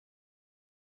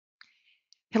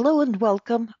Hello and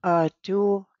welcome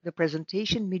to the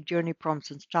presentation Midjourney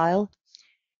Prompts and Style.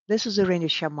 This is Irina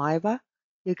Shamaeva.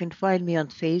 You can find me on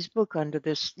Facebook under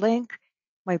this link.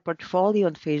 My portfolio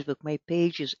on Facebook, my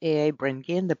page is AI Bring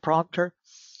In, the prompter.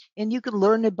 And you can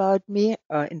learn about me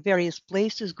in various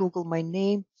places. Google my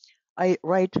name. I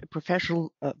write a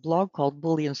professional blog called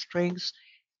Boolean Strings.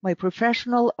 My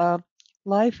professional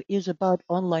life is about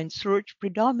online search,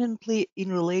 predominantly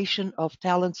in relation of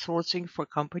talent sourcing for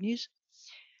companies.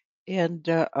 And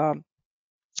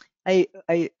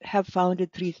I have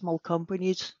founded three small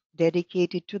companies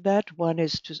dedicated to that. One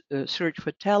is to search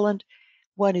for talent,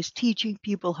 one is teaching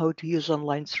people how to use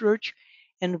online search,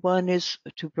 and one is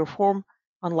to perform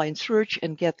online search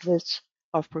and get lists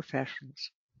of professionals.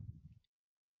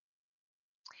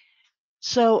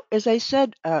 So, as I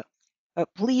said,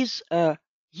 please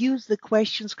use the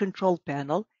questions control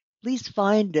panel. Please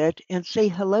find it and say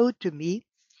hello to me.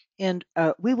 And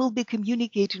we will be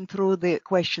communicating through the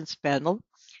questions panel.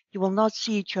 You will not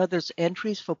see each other's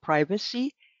entries for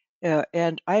privacy.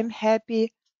 And I'm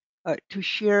happy to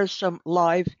share some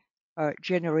live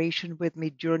generation with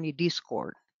Midjourney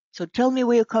Discord. So tell me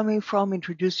where you're coming from,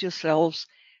 introduce yourselves,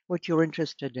 what you're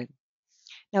interested in.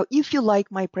 Now, if you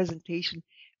like my presentation,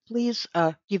 please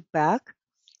give back.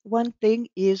 One thing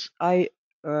is I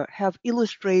have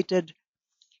illustrated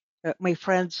my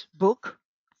friend's book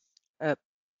uh,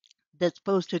 that's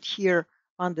posted here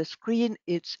on the screen.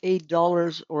 It's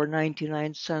 $8 or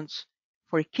 99 cents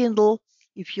for Kindle.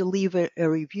 If you leave a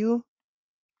review,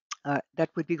 that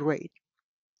would be great.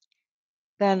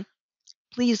 Then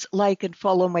please like and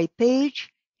follow my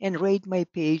page and rate my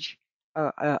page.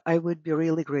 I would be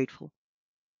really grateful.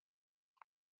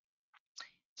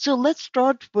 So let's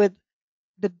start with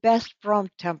the best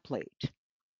prompt template.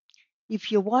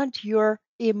 If you want your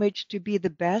image to be the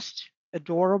best,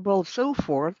 adorable, so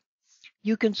forth,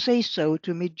 you can say so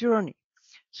to Midjourney.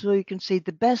 So you can say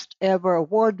the best ever,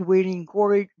 award-winning,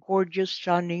 gorgeous,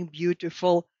 stunning,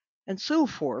 beautiful, and so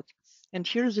forth. And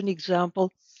here's an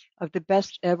example of the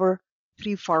best ever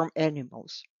 3 farm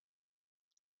animals.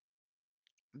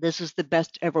 This is the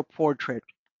best ever portrait.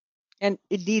 And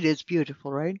indeed, it's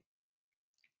beautiful, right?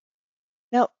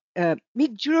 Now,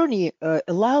 Midjourney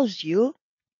allows you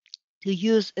to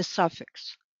use a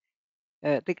suffix.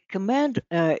 The command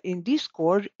in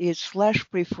Discord is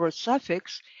 /prefer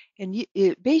suffix, and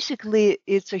basically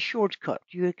it's a shortcut.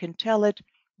 You can tell it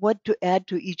what to add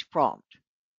to each prompt.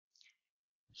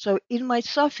 So in my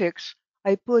suffix,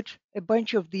 I put a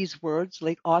bunch of these words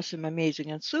like awesome, amazing,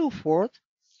 and so forth,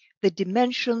 the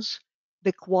dimensions,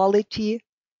 the quality,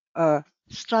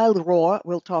 style raw,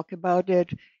 we'll talk about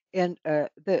it, and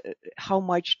how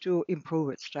much to improve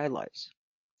it, stylize.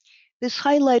 This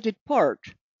highlighted part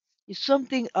is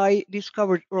something I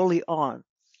discovered early on.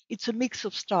 It's a mix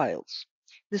of styles.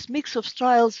 This mix of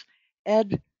styles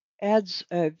adds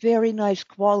a very nice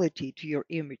quality to your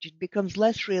image. It becomes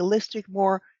less realistic,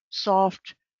 more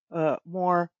soft,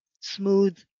 more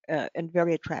smooth, and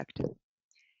very attractive.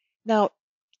 Now,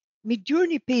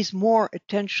 Midjourney pays more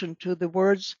attention to the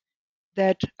words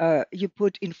that you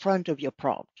put in front of your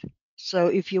prompt. So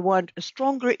if you want a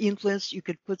stronger influence, you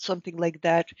could put something like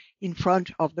that in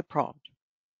front of the prompt.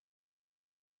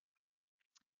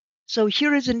 So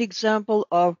here is an example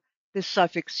of the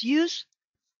suffix use.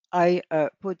 I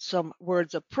put some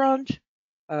words up front,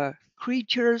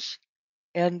 creatures,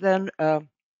 and then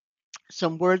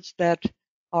some words that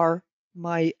are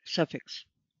my suffix.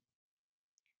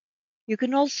 You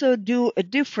can also do a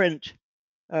different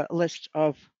list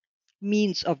of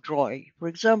means of drawing. For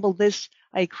example, this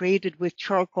I created with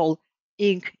charcoal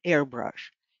ink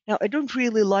airbrush. Now, I don't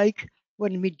really like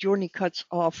when Midjourney cuts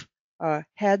off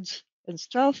heads and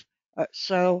stuff,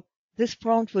 so this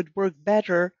prompt would work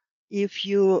better if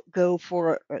you go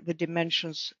for the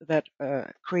dimensions that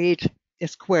create a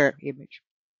square image,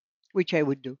 which I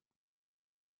would do.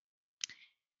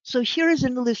 So here is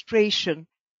an illustration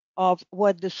of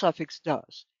what the suffix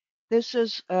does. This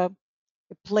is a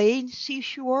plain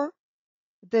seashore.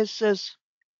 This is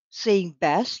saying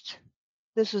best.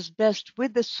 This is best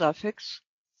with the suffix.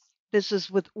 This is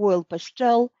with oil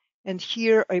pastel. And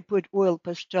here I put oil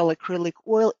pastel acrylic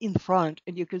oil in front,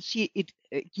 and you can see it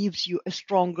gives you a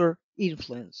stronger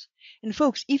influence. And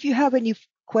folks, if you have any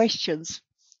questions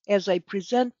as I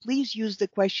present, please use the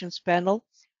questions panel.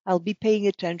 I'll be paying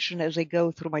attention as I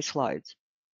go through my slides.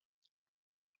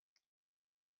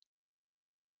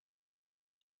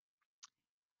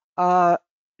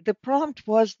 The prompt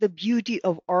was the beauty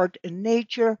of art and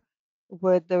nature,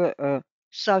 with the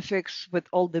suffix with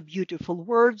all the beautiful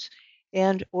words,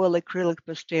 and oil acrylic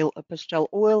pastel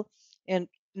oil. And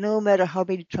no matter how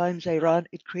many times I run,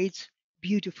 it creates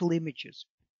beautiful images.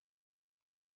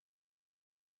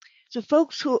 So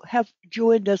folks who have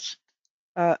joined us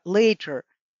later,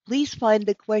 please find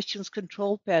the questions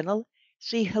control panel,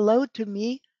 say hello to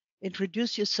me,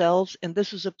 introduce yourselves, and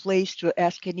this is a place to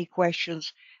ask any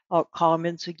questions or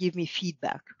comments or give me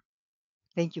feedback.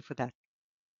 Thank you for that.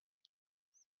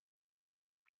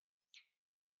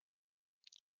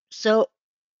 So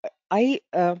I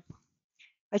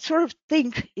I sort of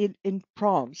think in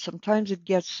prompts. Sometimes it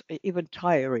gets even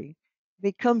tiring.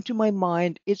 They come to my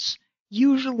mind. It's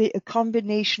usually a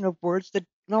combination of words that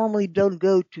normally don't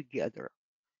go together.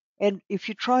 And if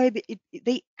you try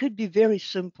they could be very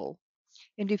simple.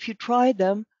 And if you try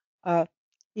them, uh,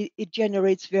 it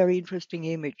generates very interesting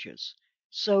images.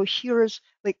 So here's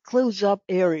like close-up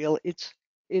aerial.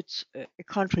 It's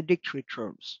contradictory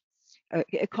terms.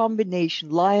 A combination: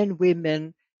 lion,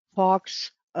 women,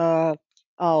 fox,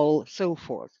 owl, so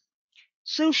forth.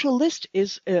 Socialist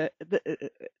is the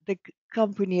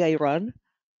company I run,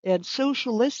 and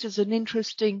Socialist is an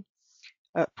interesting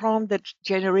prompt that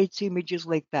generates images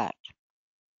like that.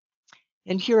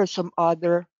 And here are some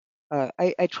other.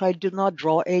 I tried to not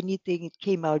draw anything. It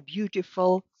came out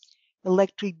beautiful.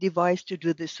 Electric device to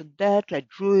do this and that. I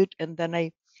drew it, and then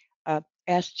I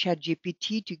asked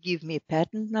ChatGPT to give me a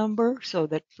patent number so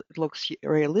that it looks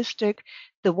realistic.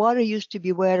 The water used to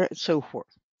be wetter, and so forth.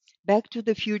 Back to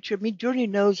the Future. Midjourney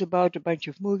knows about a bunch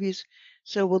of movies,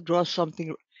 so we'll draw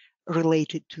something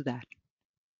related to that.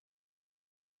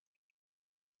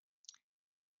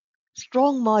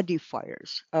 Strong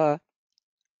modifiers.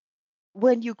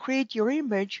 When you create your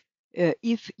image,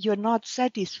 if you're not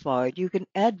satisfied, you can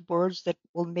add words that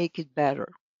will make it better.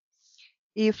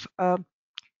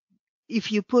 If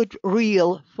you put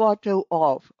real, photo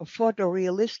of, a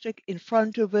photorealistic in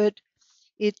front of it,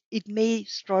 it may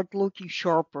start looking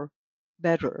sharper,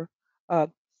 better. Uh,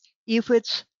 if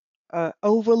it's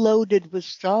overloaded with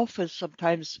stuff, as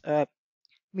sometimes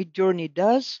Midjourney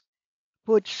does,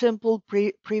 put simple,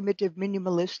 primitive,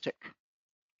 minimalistic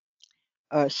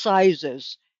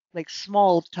sizes, like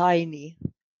small, tiny,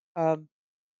 um,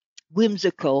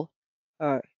 whimsical,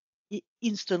 uh,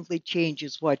 instantly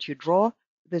changes what you draw.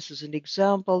 This is an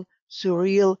example: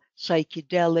 surreal,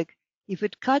 psychedelic. If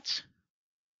it cuts,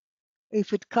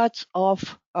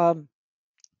 off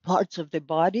parts of the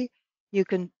body, you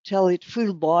can tell it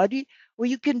full body, or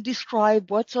you can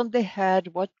describe what's on the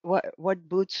head, what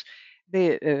boots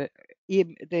the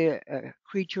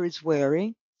creature is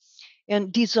wearing.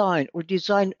 And design or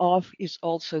design off is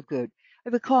also good. I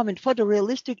have a comment.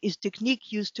 Photorealistic is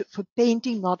technique used for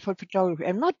painting, not for photography.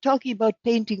 I'm not talking about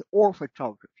painting or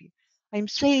photography. I'm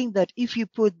saying that if you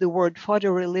put the word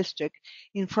photorealistic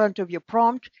in front of your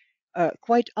prompt,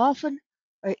 quite often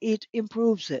it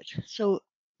improves it. So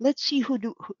let's see who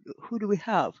do we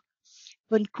have.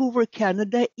 Vancouver,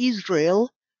 Canada, Israel,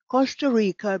 Costa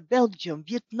Rica, Belgium,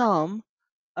 Vietnam,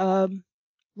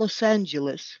 Los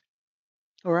Angeles.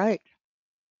 All right.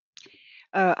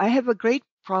 I have a great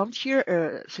prompt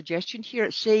here, suggestion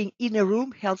here, saying in a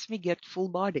room helps me get full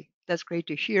body. That's great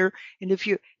to hear. And if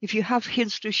you have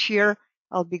hints to share,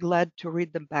 I'll be glad to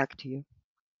read them back to you.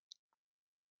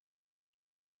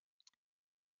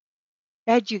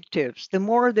 Adjectives, the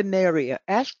more the merrier.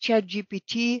 Ask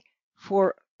ChatGPT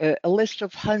for a list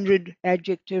of 100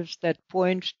 adjectives that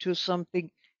point to something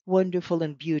wonderful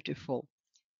and beautiful.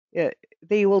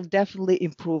 They will definitely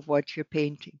improve what you're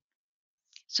painting.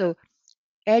 So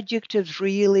adjectives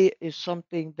really is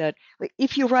something that, like,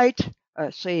 if you write,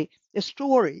 say, a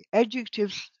story,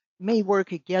 adjectives may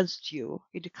work against you.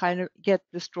 It kind of get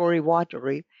the story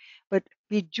watery, but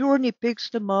Midjourney picks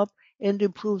them up and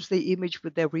improves the image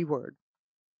with every word.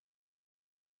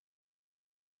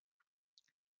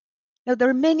 Now, there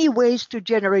are many ways to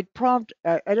generate prompt.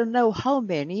 I don't know how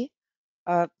many,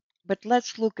 but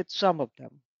let's look at some of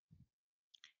them.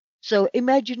 So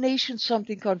imagination,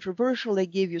 something controversial. I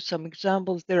gave you some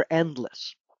examples. They're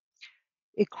endless.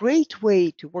 A great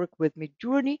way to work with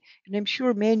Midjourney, and I'm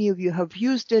sure many of you have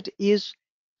used it, is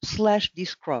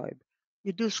 /describe.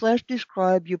 You do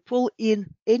 /describe, you pull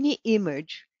in any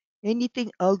image,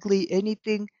 anything ugly,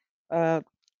 anything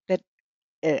that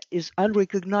is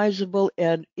unrecognizable,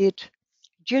 and it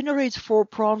generates 4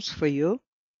 prompts for you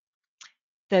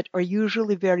that are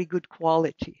usually very good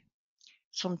quality,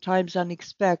 sometimes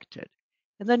unexpected.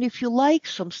 And then if you like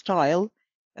some style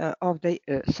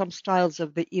some styles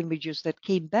of the images that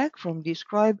came back from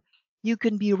Describe, you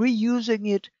can be reusing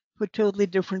it for totally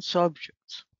different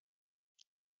subjects.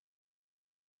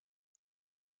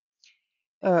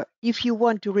 If you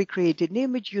want to recreate an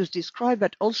image, use Describe,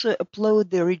 but also upload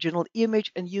the original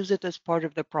image and use it as part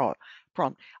of the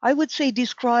prompt. I would say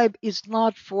Describe is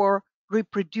not for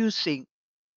reproducing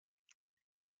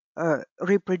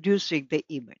reproducing the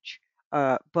image.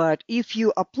 But if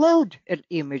you upload an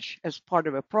image as part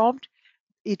of a prompt,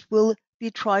 it will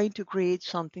be trying to create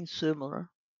something similar.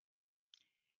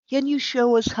 Can you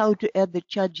show us how to add the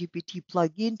ChatGPT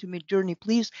plugin to Midjourney,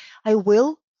 please? I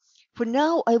will. For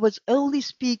now, I was only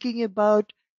speaking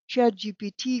about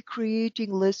ChatGPT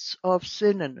creating lists of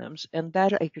synonyms, and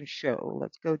that I can show.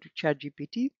 Let's go to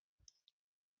ChatGPT.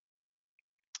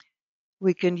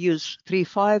 We can use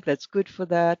 3.5, that's good for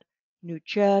that. New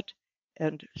chat,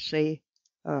 and say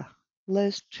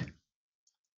list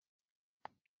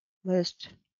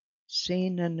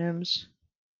synonyms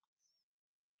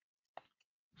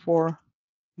for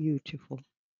beautiful.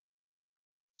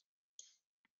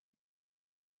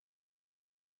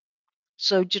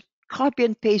 So just copy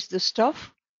and paste the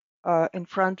stuff in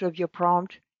front of your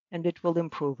prompt, and it will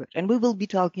improve it. And we will be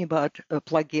talking about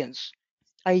plugins.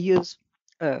 I use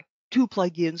 2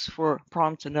 plugins for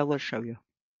prompts, and I will show you.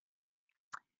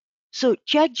 So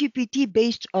ChatGPT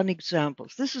based on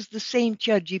examples. This is the same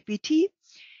ChatGPT,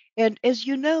 and as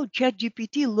you know,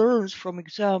 ChatGPT learns from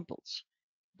examples.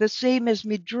 The same as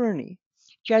Midjourney.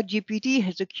 ChatGPT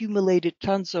has accumulated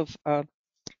tons of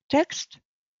text,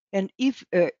 and if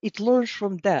it learns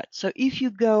from that. So if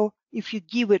you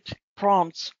give it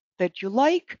prompts that you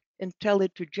like and tell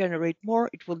it to generate more,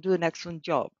 it will do an excellent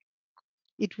job.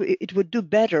 It would do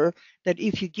better than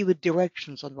if you give it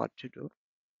directions on what to do.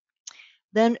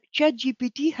 Then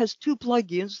ChatGPT has 2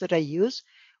 plugins that I use.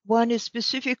 One is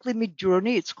specifically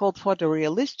Midjourney. It's called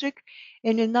Photorealistic,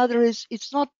 and another is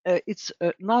it's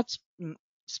not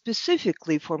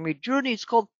specifically for Midjourney. It's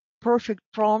called Perfect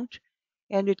Prompt,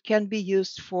 and it can be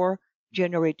used for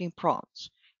generating prompts.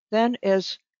 Then,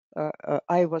 as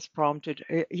I was prompted,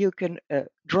 you can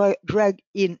drag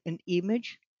in an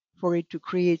image for it to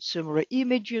create similar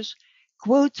images,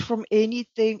 quotes from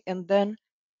anything, and then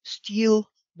steal,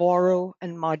 borrow,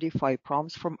 and modify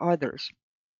prompts from others.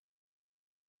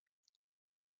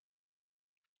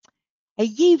 I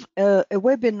gave a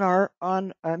webinar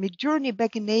on Midjourney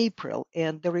back in April,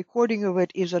 and the recording of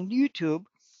it is on YouTube.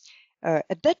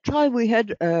 At that time, we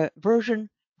had version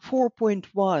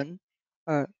 4.1,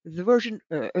 the version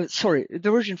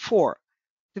 4.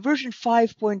 The version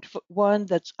 5.1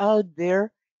 that's out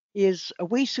there is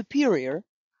way superior,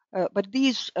 but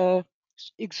these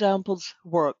examples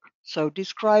work. So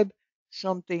describe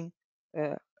something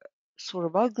sort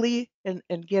of ugly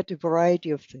and get a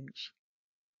variety of things.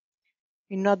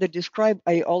 Another describe,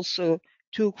 I also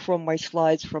took from my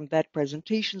slides from that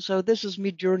presentation. So this is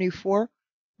Midjourney 4,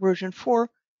 version 4,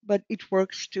 but it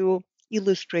works to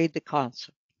illustrate the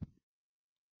concept.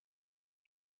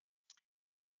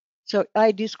 So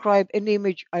I describe an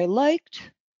image I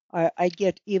liked. I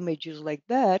get images like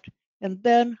that. And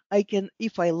then I can,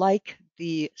 if I like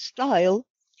the style,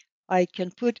 I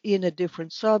can put in a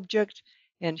different subject.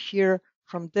 And here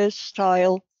from this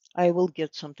style, I will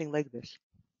get something like this.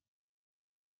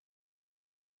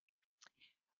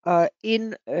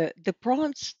 In the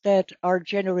prompts that are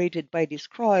generated by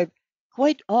Describe,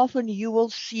 quite often you will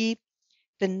see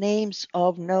the names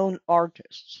of known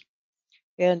artists,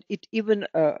 and it even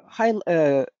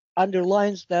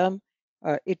underlines them.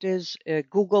 It is a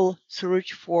Google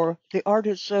search for the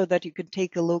artist so that you can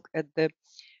take a look at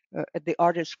the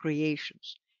artist's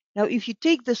creations. Now, if you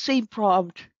take the same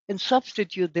prompt and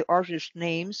substitute the artist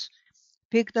names,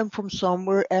 pick them from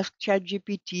somewhere, ask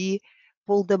ChatGPT,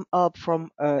 pull them up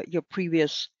from your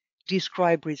previous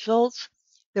Describe results.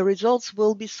 The results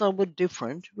will be somewhat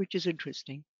different, which is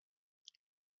interesting.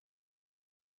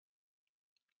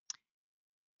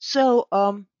 So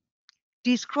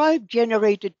Describe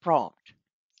generated prompt.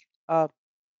 I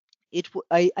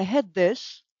had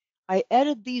this. I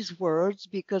added these words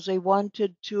because I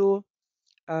wanted to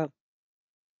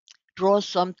draw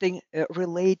something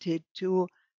related to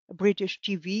British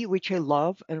TV, which I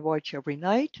love and watch every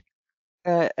night.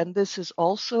 And this is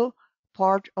also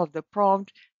part of the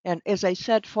prompt. And as I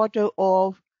said, photo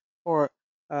of or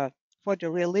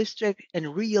photorealistic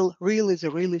and real. Real is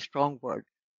a really strong word.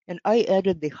 And I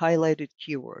added the highlighted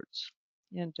keywords.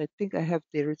 And I think I have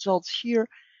the results here.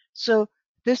 So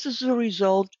this is the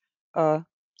result of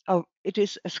it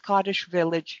is a Scottish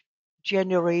village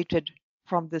generated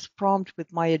from this prompt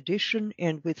with my addition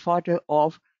and with photo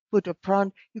of photo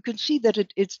prompt. You can see that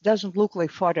it doesn't look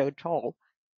like photo at all,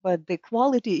 but the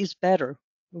quality is better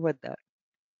with that.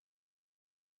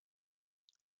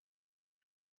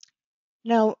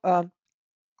 Now,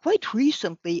 quite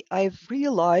recently, I've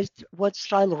realized what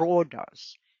Style Raw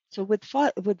does. So with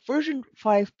version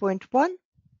 5.1,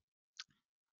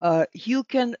 you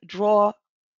can draw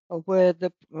with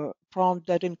the prompt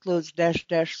that includes dash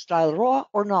dash style raw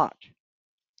or not.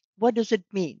 What does it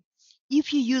mean?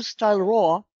 If you use style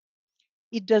raw,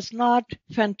 it does not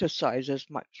fantasize as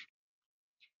much.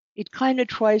 It kind of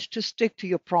tries to stick to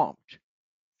your prompt.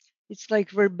 It's like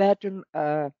verbatim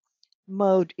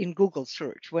mode in Google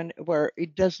search where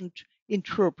it doesn't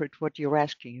interpret what you're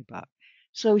asking about.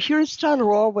 So here's style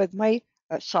raw with my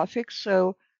suffix,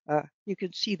 so you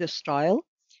can see the style.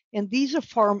 And these are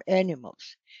farm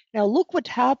animals. Now look what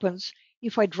happens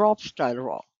if I drop style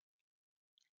raw.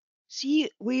 See,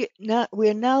 we're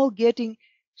now getting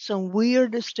some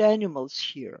weirdest animals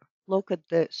here. Look at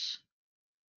this.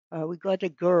 We got a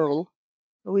girl.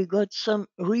 We got some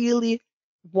really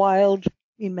wild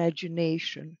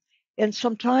imagination. And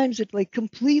sometimes it like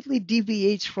completely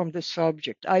deviates from the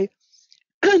subject. I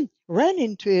ran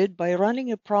into it by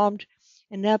running a prompt,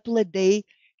 an apple a day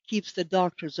keeps the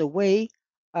doctors away.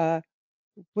 Uh,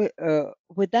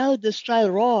 Without the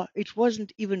style raw, it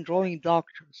wasn't even drawing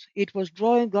doctors. It was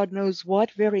drawing God knows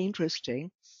what, very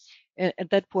interesting. And at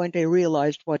that point, I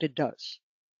realized what it does.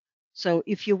 So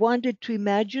if you wanted to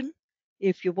imagine,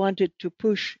 if you wanted to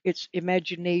push its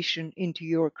imagination into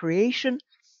your creation,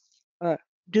 uh,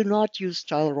 do not use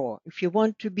style raw. If you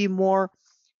want to be more,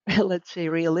 let's say,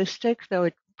 realistic, though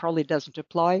it probably doesn't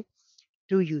apply,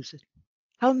 do use it.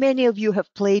 How many of you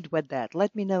have played with that?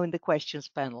 Let me know in the questions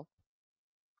panel.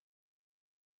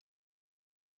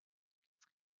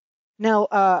 Now,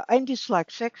 I'm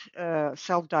dyslexic,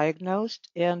 self-diagnosed,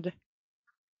 and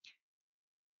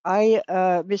I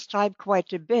mistyped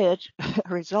quite a bit,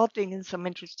 resulting in some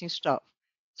interesting stuff.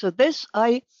 So this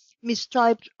I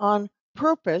mistyped on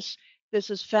purpose.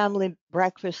 This is family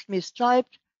breakfast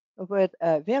mistyped with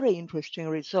very interesting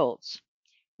results.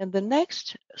 And the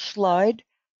next slide,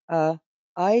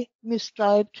 I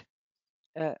mistyped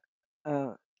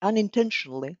uh,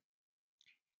 unintentionally.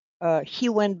 He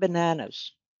went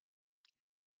bananas.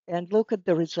 And look at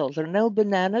the results. There are no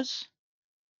bananas,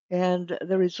 and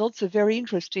the results are very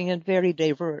interesting and very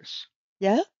diverse.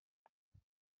 Yeah?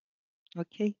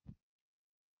 Okay.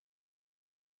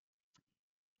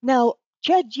 Now,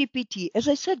 ChatGPT, as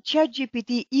I said,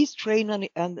 ChatGPT is trained on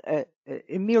a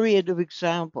myriad of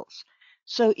examples.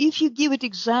 So if you give it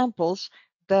examples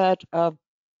that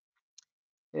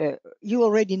you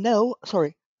already know,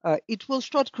 sorry, it will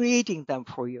start creating them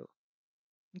for you.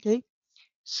 Okay.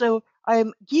 So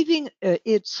I'm giving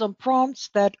it some prompts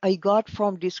that I got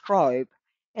from Describe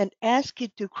and ask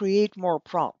it to create more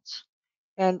prompts.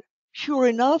 And sure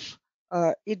enough,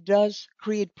 it does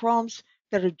create prompts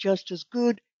that are just as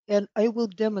good, and I will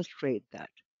demonstrate that.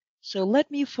 So let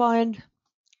me find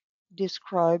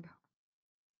Describe.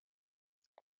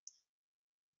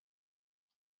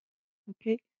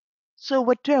 Okay. So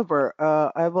whatever,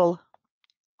 I will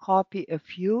copy a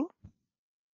few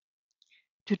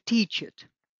to teach it.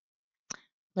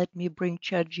 Let me bring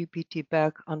ChatGPT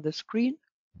back on the screen.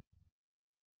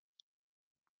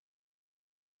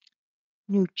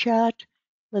 New chat.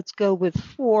 Let's go with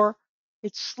 4.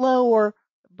 It's slower,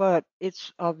 but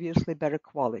it's obviously better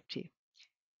quality.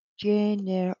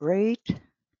 Generate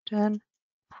 10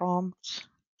 prompts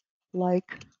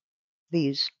like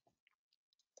these.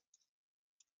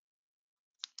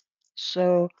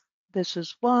 So this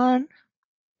is one.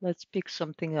 Let's pick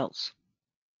something else.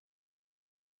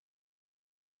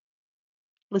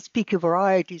 Let's pick a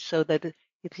variety so that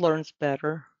it learns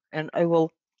better. And I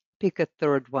will pick a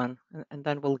third one, and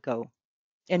then we'll go.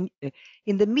 And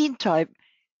in the meantime,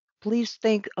 please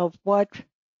think of what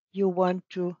you want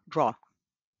to draw.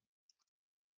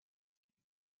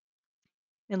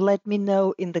 And let me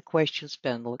know in the questions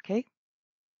panel, okay?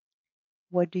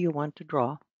 What do you want to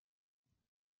draw?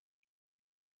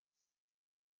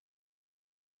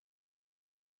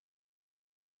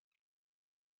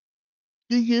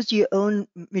 You use your own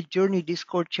Midjourney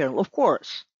Discord channel, of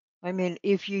course. I mean,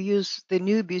 if you use the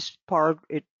newbies part,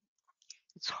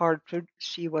 it's hard to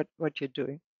see what you're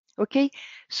doing. Okay,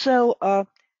 so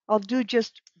I'll do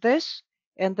just this,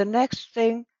 and the next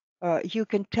thing, you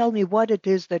can tell me what it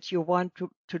is that you want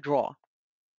to draw.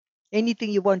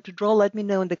 Anything you want to draw, let me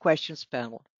know in the questions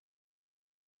panel.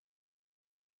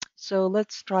 So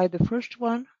let's try the first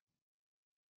one.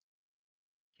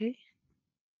 Okay.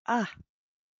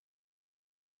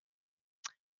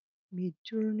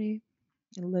 Midjourney,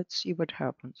 and let's see what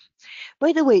happens.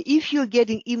 By the way, if you're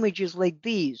getting images like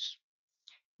these,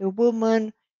 a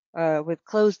woman with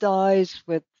closed eyes,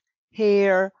 with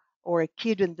hair, or a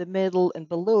kid in the middle and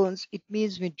balloons, it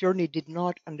means Midjourney did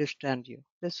not understand you.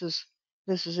 This is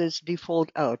its default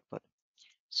output.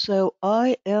 So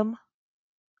I am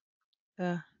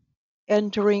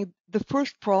entering the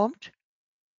first prompt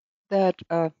that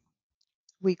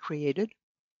we created,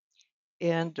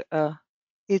 and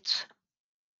it's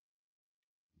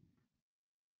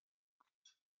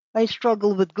I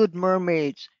struggle with good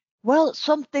mermaids. Well,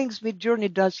 some things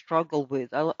Midjourney does struggle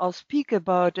with. I'll speak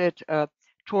about it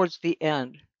towards the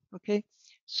end. Okay,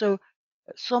 so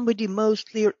somebody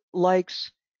mostly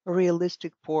likes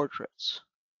realistic portraits,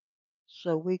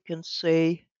 so we can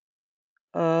say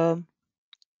um,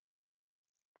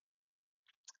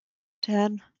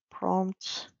 10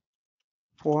 prompts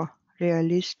for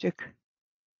realistic.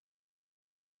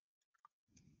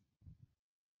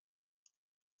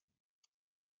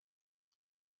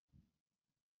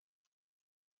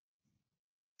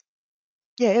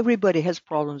 Yeah, everybody has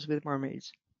problems with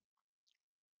mermaids.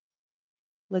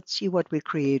 Let's see what we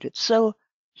created. So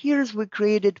here's we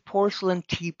created porcelain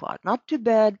teapot. Not too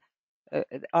bad.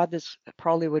 Others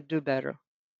probably would do better.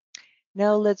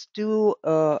 Now let's do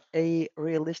a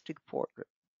realistic portrait.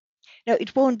 Now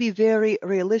it won't be very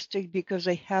realistic because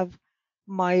I have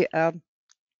my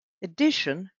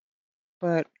edition,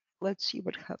 but let's see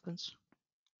what happens.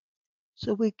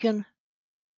 So we can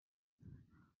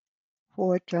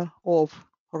photo of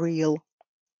real.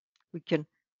 We can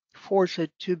force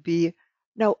it to be.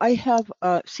 Now I have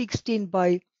 16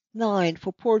 by 9.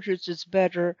 For portraits, it's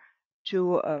better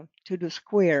to do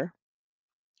square.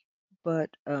 But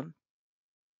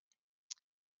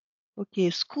okay,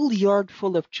 schoolyard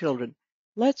full of children.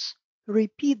 Let's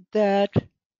repeat that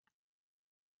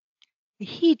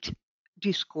heat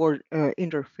Discord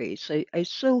interface. I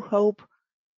so hope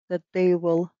that they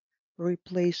will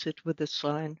replace it with a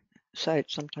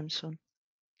site sometime soon.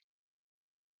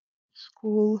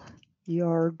 School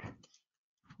yard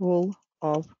full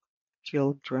of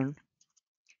children.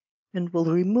 And we'll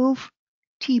remove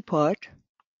teapot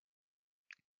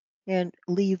and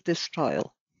leave the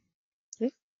style.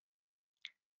 Okay?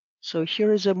 So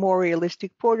here is a more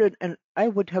realistic portrait, and I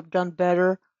would have done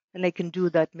better, and I can do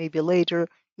that maybe later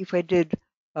if I did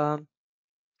um,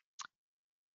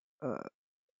 uh,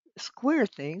 square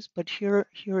things. But here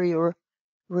are your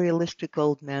realistic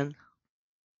old men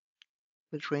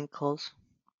with wrinkles.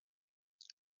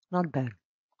 Not bad.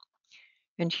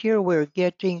 And here we're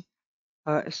getting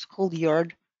a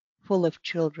schoolyard full of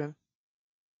children.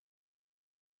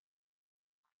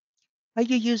 Are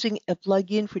you using a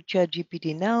plugin for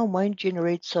ChatGPT now? Mine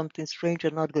generates something strange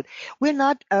and not good. We're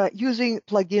not using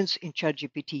plugins in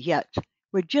ChatGPT yet.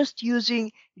 We're just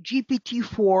using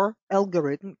GPT-4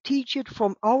 algorithm, teach it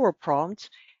from our prompts,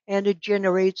 and it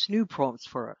generates new prompts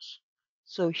for us.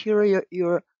 So here are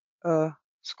your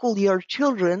schoolyard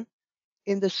children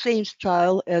in the same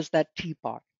style as that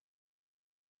teapot.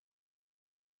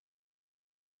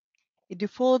 The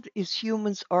default is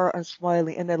humans are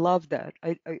unsmiling, and I love that.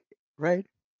 Right?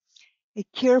 A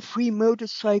carefree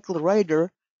motorcycle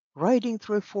rider riding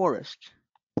through a forest.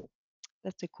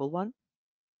 That's a cool one.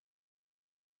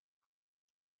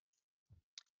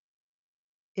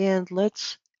 And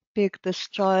let's pick the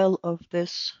style of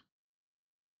this.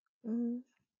 Okay,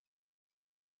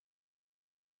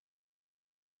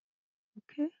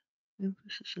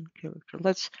 emphasis on character.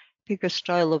 Let's pick a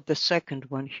style of the second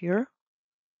one here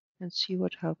and see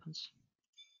what happens.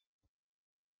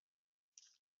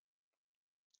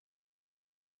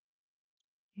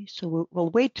 Okay, so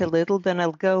we'll wait a little, then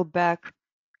I'll go back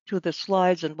to the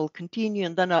slides and we'll continue,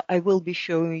 and then I will be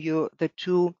showing you the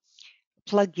two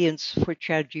plugins for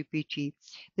ChatGPT.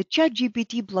 The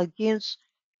ChatGPT plugins,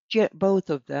 both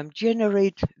of them,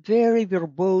 generate very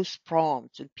verbose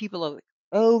prompts, and people are like,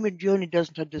 "Oh, Midjourney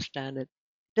doesn't understand it."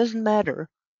 Doesn't matter.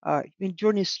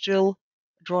 Midjourney still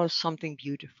draws something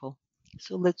beautiful.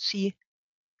 So let's see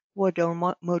what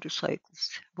our motorcycles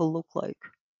will look like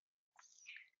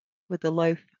with a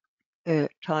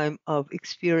lifetime of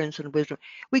experience and wisdom.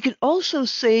 We can also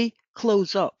say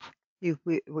close up if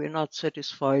we're not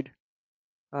satisfied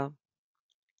um,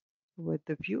 with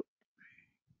the view.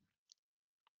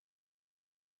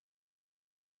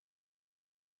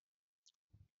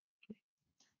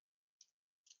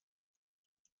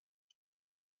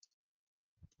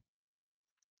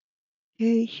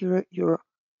 Okay, here are your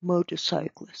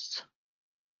motorcyclists.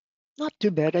 Not too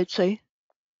bad, I'd say.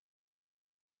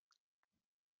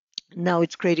 Now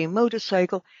it's creating a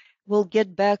motorcycle. We'll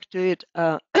get back to it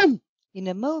in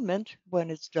a moment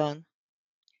when it's done.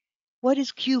 What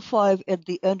is Q5 at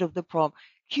the end of the prompt?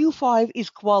 Q5 is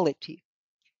quality.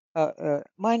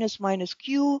 Minus minus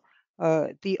Q,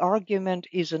 the argument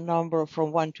is a number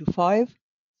from 1 to 5,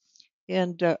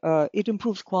 and it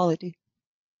improves quality.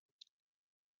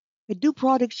 I do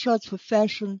product shots for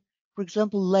fashion, for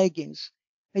example, leggings.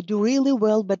 I do really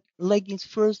well, but leggings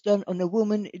first done on a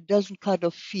woman, it doesn't cut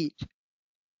off feet.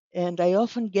 and I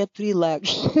often get 3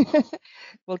 legs.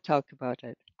 We'll talk about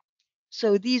it.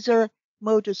 So these are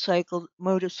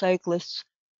motorcyclists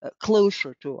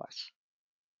closer to us.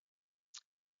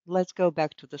 Let's go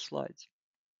back to the slides.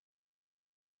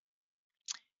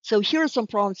 So here are some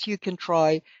prompts you can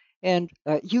try, and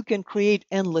you can create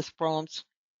endless prompts,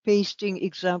 pasting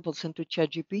examples into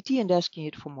ChatGPT and asking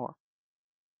it for more.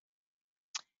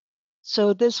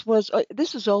 So this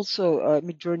is also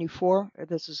Midjourney 4.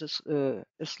 This is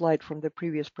a slide from the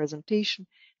previous presentation.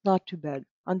 Not too bad.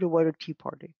 Underwater tea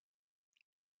party.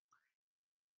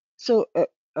 So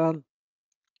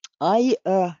I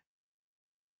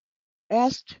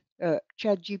asked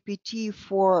ChatGPT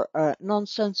for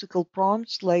nonsensical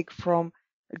prompts like from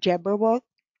Jabberwock,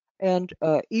 and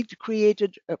it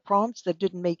created prompts that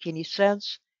didn't make any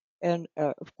sense. And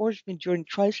of course, Midjourney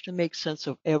tries to make sense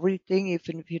of everything,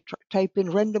 even if you type in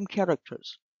random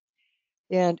characters.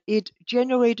 And it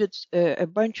generated a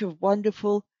bunch of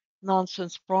wonderful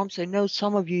nonsense prompts. I know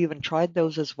some of you even tried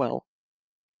those as well.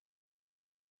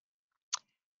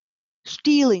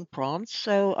 Stealing prompts.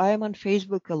 So I am on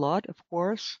Facebook a lot, of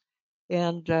course,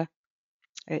 and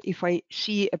if I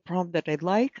see a prompt that I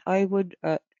like, I would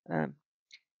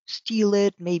steal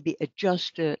it, maybe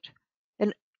adjust it,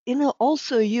 and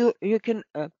also you can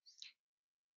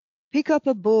pick up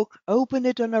a book, open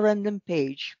it on a random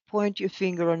page, point your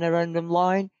finger on a random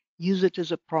line, use it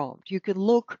as a prompt. You can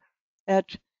look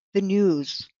at the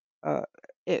news uh,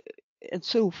 and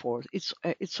so forth.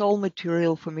 It's all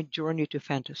material for Midjourney to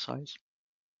fantasize.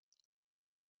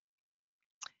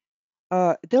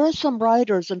 There are some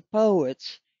writers and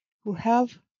poets who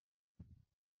have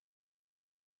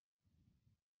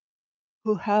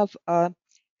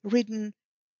written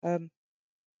um,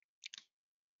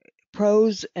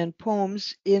 prose and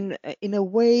poems in a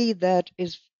way that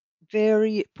is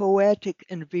very poetic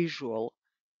and visual.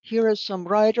 Here are some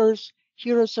writers.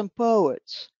 Here are some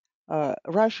poets.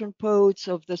 Russian poets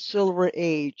of the Silver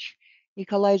Age,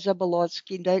 Nikolai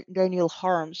Zabolotsky, Daniel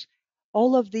Harms.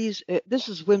 All of these. This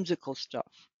is whimsical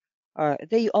stuff.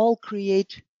 They all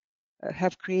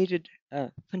have created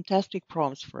fantastic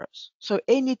prompts for us. So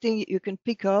anything you can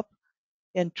pick up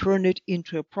and turn it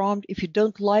into a prompt. If you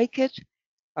don't like it,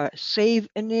 save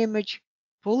an image,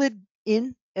 pull it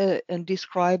in and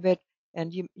describe it,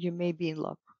 and you may be in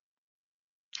luck.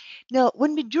 Now,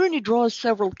 when Midjourney draws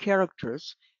several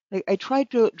characters, I try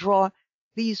to draw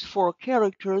these 4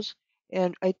 characters,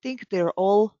 and I think they're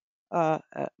all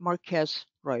Marquez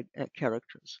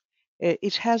characters.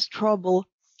 It has trouble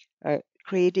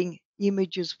creating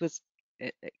images with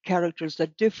characters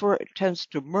that differ. It tends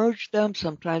to merge them,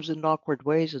 sometimes in awkward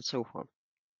ways, and so forth.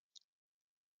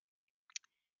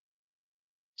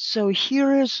 So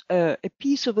here is a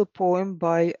piece of a poem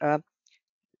by a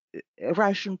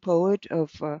Russian poet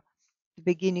of the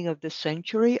beginning of the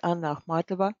century, Anna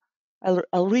Akhmatova.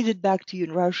 I'll read it back to you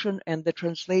in Russian, and the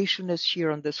translation is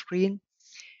here on the screen.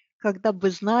 Когда бы вы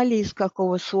знали, из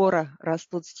какого ссора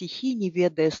растут стихи, не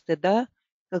ведая стыда,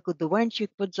 как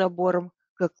одуванчик под забором,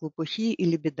 как лопухи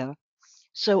или беда.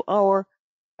 So our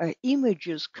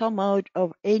images come out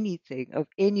of anything, of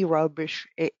any rubbish,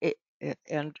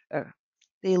 and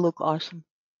they look awesome.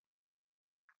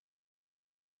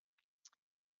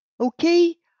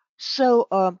 Okay, so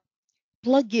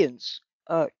plugins.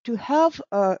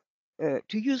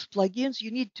 To use plugins, you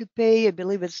need to pay, I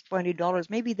believe it's $20.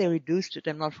 Maybe they reduced it,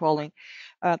 I'm not following.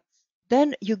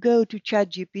 Then you go to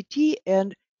ChatGPT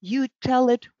and you tell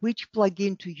it which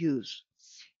plugin to use.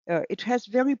 It has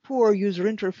very poor user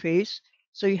interface,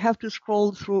 so you have to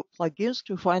scroll through plugins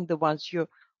to find the ones you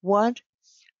want.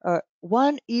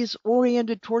 One is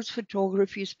oriented towards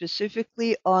photography,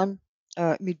 specifically on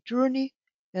Midjourney,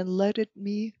 and let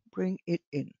me bring it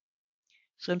in.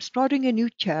 So I'm starting a new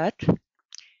chat,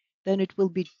 then it will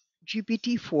be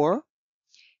GPT-4,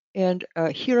 and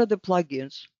here are the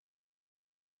plugins.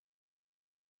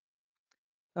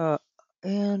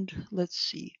 And let's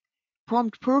see.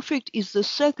 Prompt Perfect is the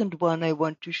second one I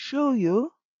want to show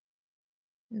you.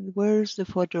 And where's the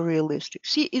photorealistic?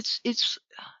 See, it's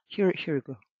here we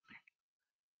go.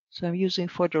 So I'm using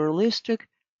photorealistic,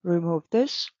 remove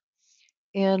this,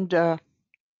 and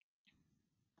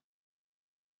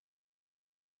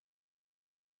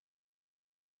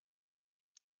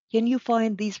can you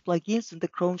find these plugins in the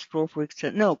Chrome store for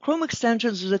extensions? No, Chrome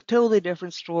extensions is a totally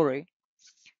different story.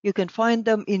 You can find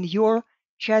them in your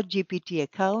ChatGPT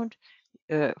account,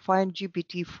 find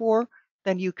GPT-4,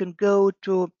 then you can go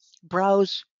to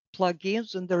Browse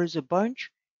Plugins, and there is a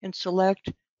bunch, and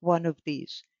select one of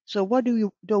these. So what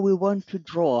do we want to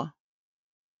draw?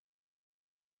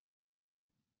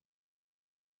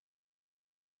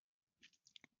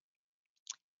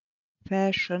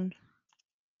 fashion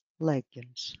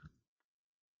leggings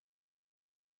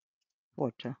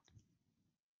photo.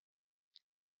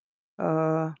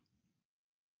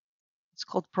 It's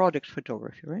called product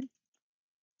photography, right?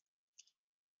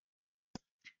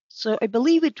 So I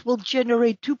believe it will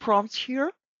generate two prompts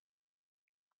here,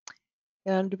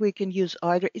 and we can use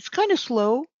either. It's kind of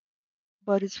slow,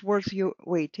 but it's worth you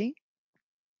waiting.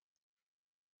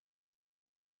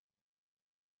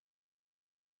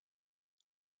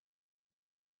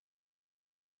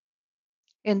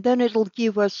 And then it'll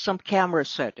give us some camera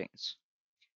settings.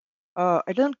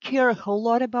 I don't care a whole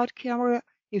lot about camera.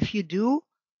 If you do,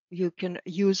 you can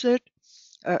use it.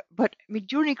 But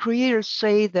Midjourney creators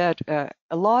say that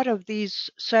a lot of these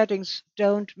settings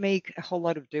don't make a whole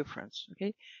lot of difference.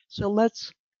 Okay, so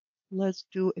let's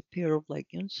do a pair of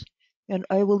leggings, and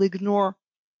I will ignore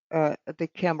the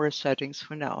camera settings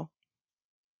for now.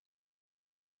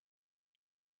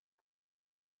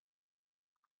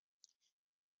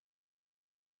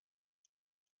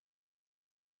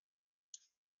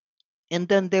 And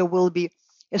then there will be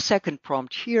a second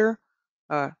prompt here,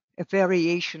 a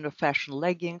variation of fashion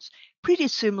leggings, pretty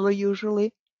similar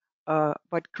usually,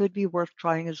 but could be worth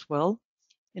trying as well.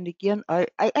 And again,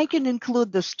 I can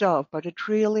include the stuff, but it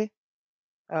really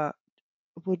uh,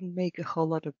 wouldn't make a whole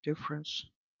lot of difference.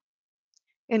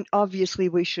 And obviously,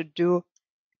 we should do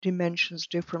dimensions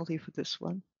differently for this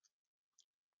one.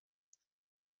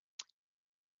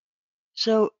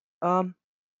 So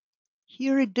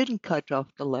here it didn't cut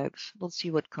off the legs. We'll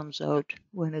see what comes out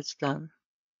when it's done.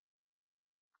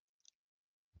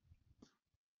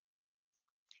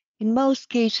 In most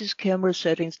cases, camera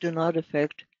settings do not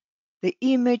affect the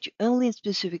image, only in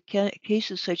specific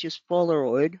cases such as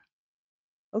Polaroid.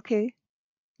 Okay,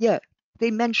 yeah,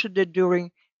 they mentioned it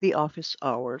during the office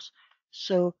hours.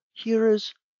 So here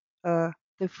is the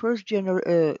first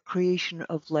creation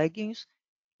of leggings.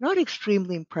 Not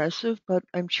extremely impressive, but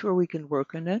I'm sure we can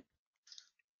work on it.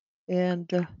 And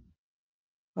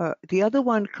the other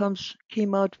one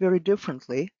came out very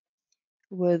differently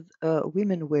with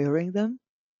women wearing them.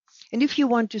 And if you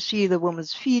want to see the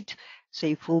woman's feet,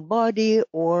 say full body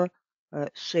or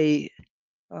say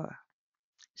uh,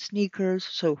 sneakers,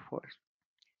 so forth.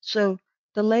 So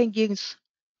the leggings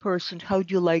person, how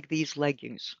do you like these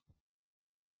leggings?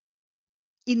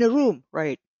 In a room,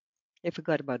 right? I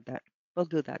forgot about that. We'll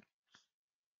do that.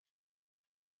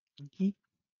 Okay.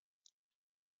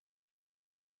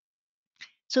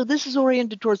 So this is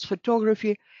oriented towards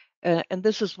photography, and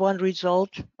this is one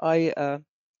result I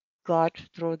got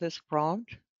through this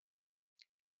prompt.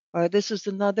 This is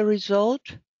another result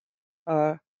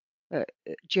uh, uh,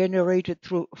 generated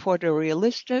through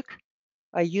photorealistic.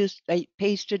 I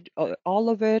pasted all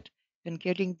of it and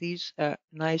getting these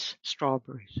nice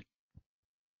strawberries.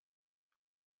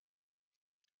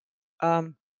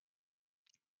 Um,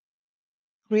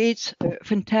 Creates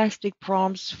fantastic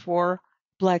prompts for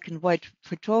black and white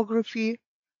photography.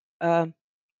 Um,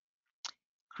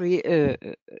 create,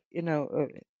 you know,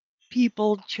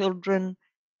 people, children,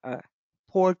 uh,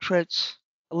 portraits,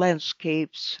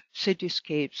 landscapes,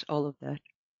 cityscapes, all of that.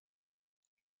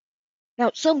 Now,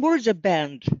 some words are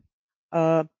banned.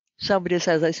 Uh, Somebody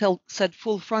says, I said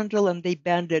full frontal and they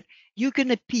banned it. You can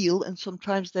appeal, and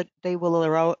sometimes that they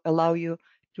will allow you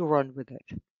to run with it.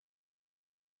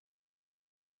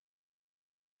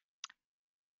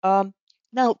 Um,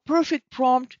 Now, Perfect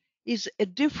Prompt is a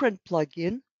different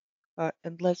plugin,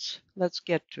 and let's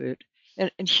get to it.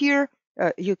 And here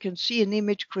you can see an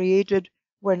image created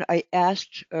when I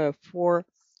asked for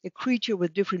a creature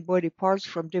with different body parts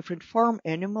from different farm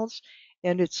animals,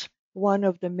 and it's one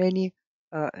of the many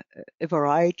a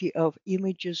variety of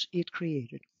images it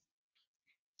created.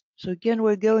 So again,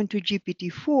 we're going to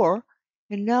GPT-4,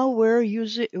 and now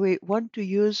we want to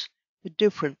use a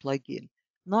different plugin,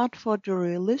 not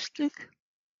photorealistic,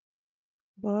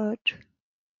 but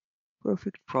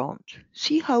Perfect Prompt.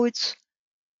 See how it's,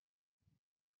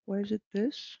 why is it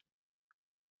this?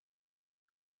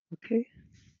 Okay,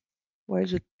 why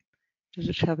does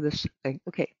it have this thing?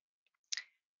 Okay,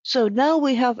 so now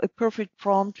we have a perfect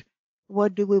prompt.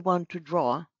 What do we want to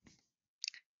draw?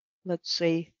 Let's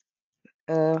say,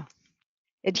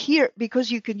 and here,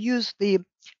 because you can use the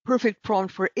perfect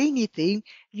prompt for anything,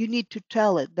 you need to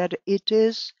tell it that it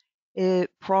is a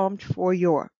prompt for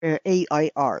your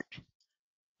AI art.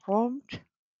 Prompt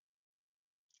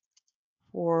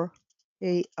for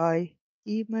AI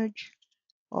image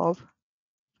of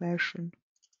fashion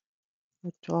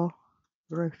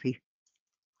photography.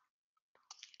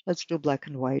 Let's do black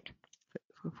and white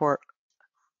for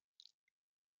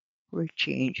a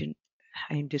change, and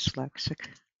I'm dyslexic.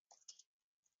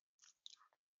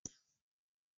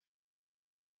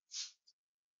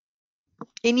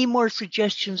 Any more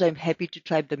suggestions? I'm happy to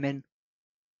type them in.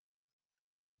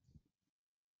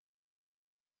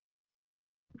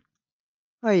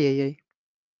 Ay, ay, ay.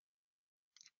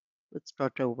 Let's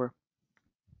start over.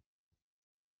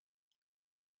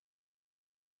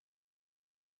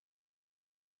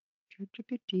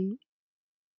 ChatGPT.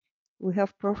 We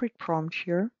have perfect prompt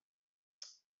here.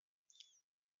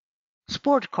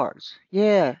 Sport cars.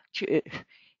 Yeah.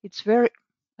 It's very.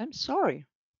 I'm sorry.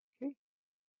 Okay.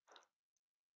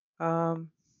 Um,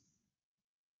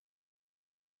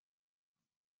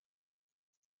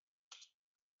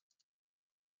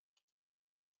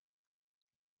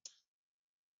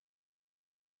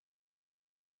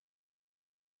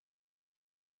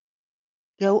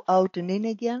 Go out and in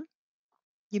again?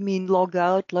 You mean log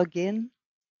out, log in,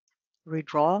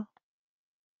 redraw?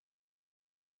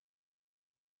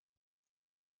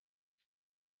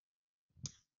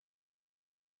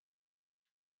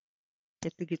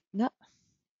 Get the get no.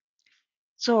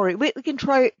 Sorry, we can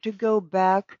try to go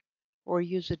back or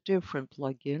use a different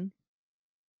plugin.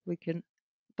 We can,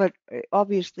 but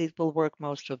obviously it will work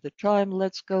most of the time.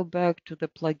 Let's go back to the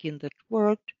plugin that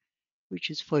worked,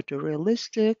 which is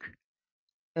photorealistic.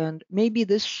 And maybe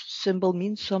this symbol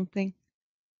means something.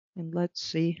 And let's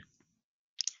see.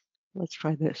 Let's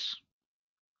try this.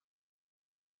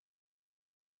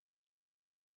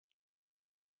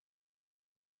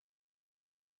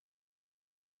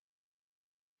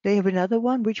 They have another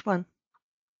one? Which one?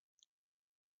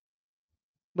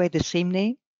 By the same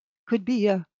name? Could be,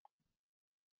 yeah.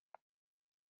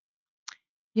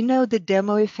 You know the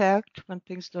demo effect when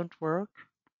things don't work?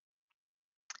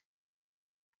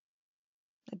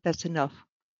 That's enough.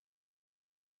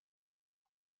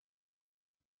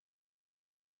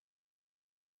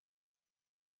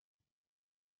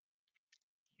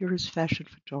 Here is fashion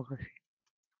photography.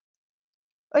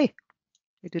 Oh, I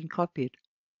didn't copy it.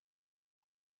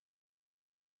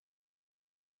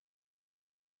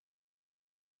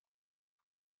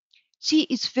 See,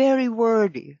 it's very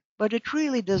wordy, but it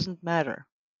really doesn't matter.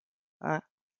 Uh,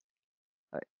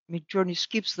 Midjourney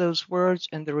skips those words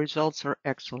and the results are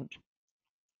excellent.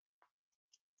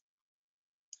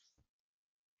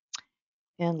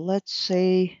 And let's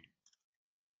say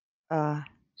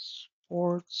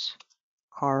sports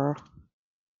car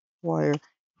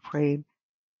wireframe.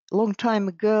 A long time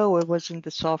ago, I was in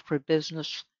the software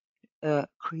business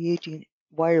creating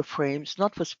wireframes,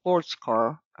 not for sports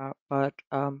car, but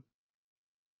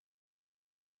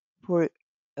for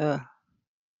uh,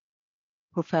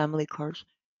 for family cars.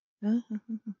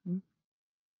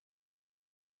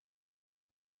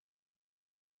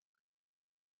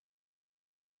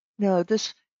 No,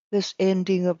 this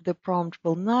ending of the prompt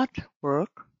will not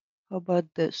work. How about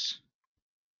this?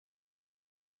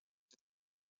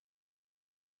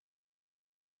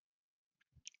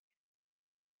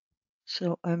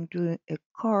 So I'm doing a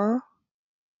car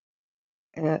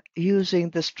using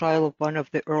the style of one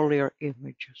of the earlier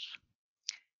images.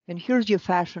 And here's your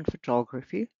fashion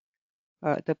photography.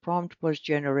 The prompt was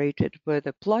generated with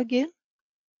a plugin,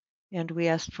 and we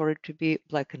asked for it to be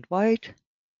black and white.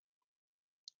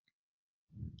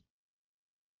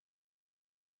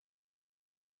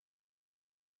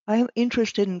 I am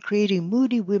interested in creating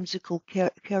moody, whimsical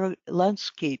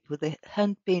landscape with a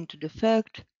hand-painted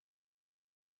effect.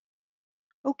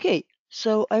 Okay,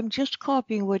 so I'm just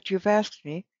copying what you've asked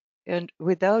me, and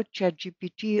without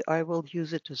ChatGPT, I will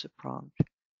use it as a prompt.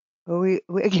 We're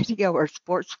getting our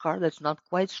sports car. That's not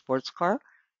quite sports car,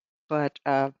 but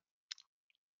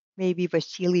maybe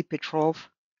Vasily Petrov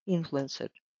influenced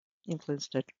it.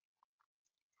 Influenced it.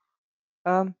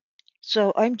 Um,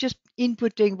 so I'm just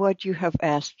inputting what you have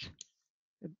asked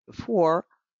for,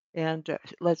 and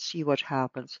let's see what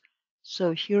happens.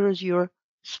 So here is your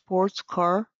sports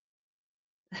car.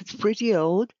 It's pretty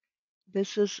old.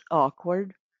 This is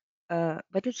awkward,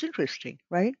 but it's interesting,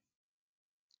 right?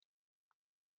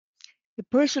 The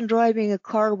person driving a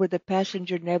car with a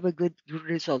passenger never good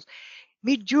results.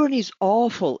 Midjourney is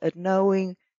awful at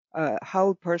knowing how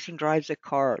a person drives a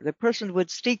car. The person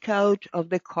would stick out of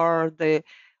the car. The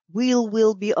wheel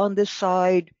will be on the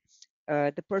side.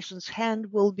 The person's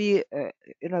hand will be,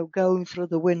 going through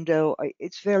the window.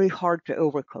 It's very hard to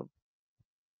overcome.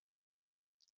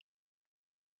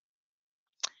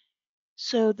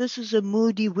 So this is a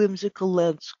moody, whimsical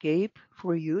landscape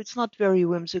for you. It's not very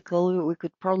whimsical. We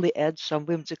could probably add some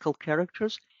whimsical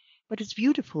characters, but it's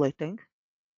beautiful, I think.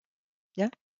 Yeah.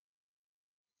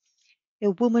 A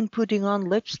woman putting on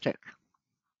lipstick.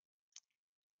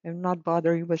 I'm not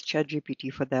bothering with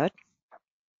ChatGPT for that.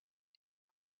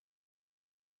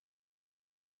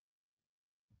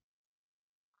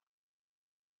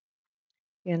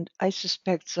 And I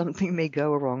suspect something may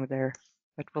go wrong there,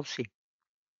 but we'll see.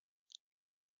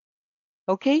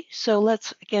 Okay, so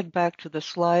let's get back to the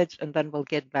slides and then we'll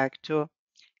get back to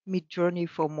Midjourney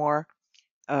for more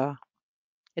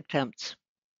attempts.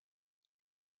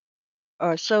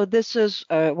 So this is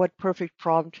what Perfect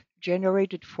Prompt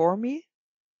generated for me.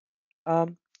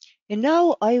 And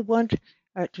now I want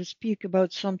to speak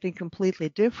about something completely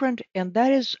different, and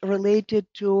that is related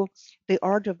to the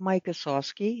art of Mike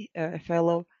Osowski, a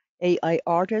fellow AI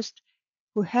artist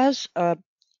who has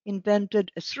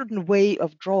invented a certain way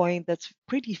of drawing that's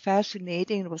pretty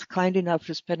fascinating and was kind enough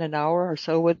to spend an hour or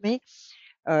so with me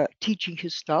teaching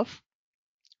his stuff.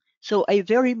 So I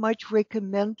very much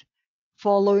recommend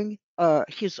following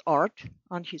his art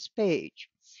on his page.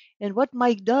 And what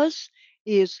Mike does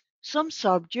is some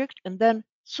subject and then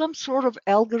some sort of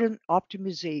algorithm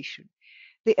optimization.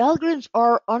 The algorithms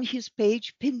are on his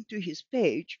page, pinned to his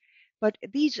page, but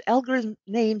these algorithm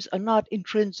names are not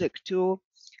intrinsic to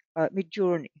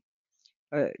Midjourney.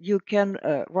 You can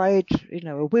write,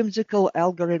 a whimsical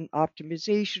algorithm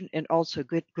optimization and also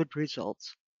good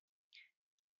results.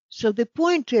 So the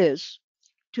point is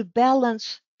to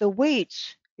balance the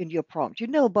weights in your prompt. You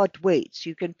know about weights.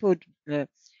 You can put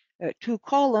two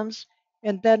columns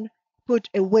and then put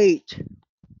a weight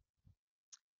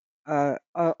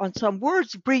on some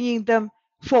words, bringing them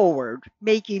forward,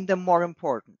 making them more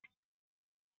important.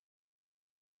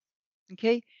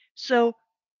 Okay, so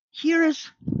here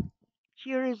is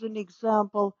an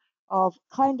example of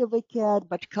kind of a cat,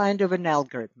 but kind of an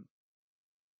algorithm.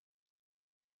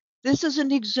 This is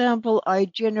an example I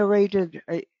generated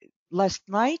last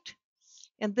night,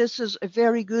 and this is a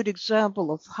very good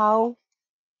example of how.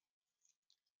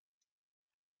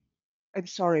 I'm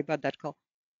sorry about that call.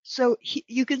 So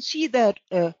you can see that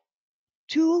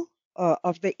two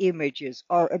of the images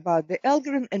are about the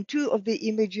algorithm, and two of the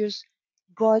images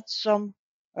got some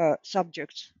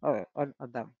subjects on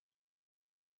them.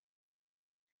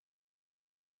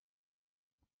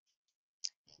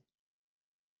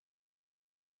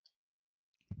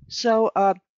 So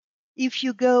if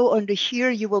you go under here,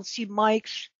 you will see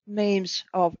Mike's names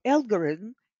of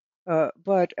algorithm,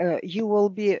 but you will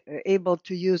be able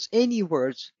to use any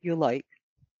words you like.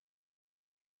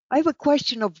 I have a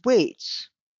question of weights.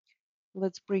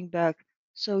 Let's bring back.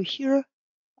 So here,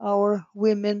 our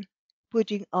women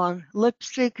putting on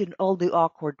lipstick in all the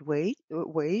awkward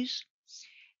ways.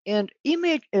 And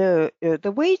image,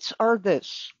 the weights are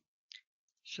this.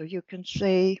 So you can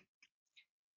say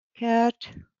cat,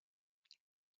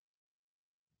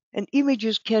 and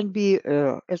images can be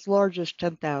as large as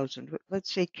 10,000.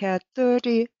 Let's say cat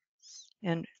 30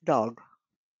 and dog.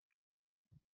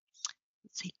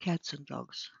 Let's say cats and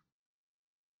dogs.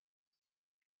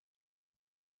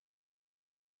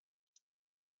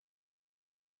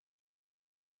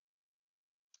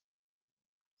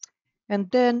 And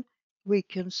then we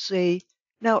can say,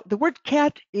 now the word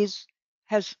cat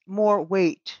has more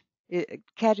weight.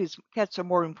 Cats are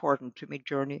more important to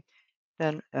Midjourney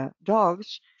than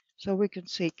dogs. So we can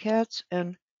say cats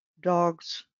and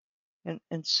dogs and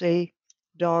say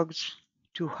dogs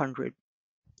 200.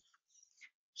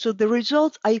 So the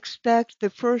results, I expect the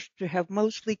first to have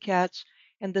mostly cats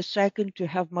and the second to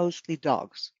have mostly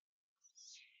dogs.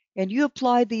 And you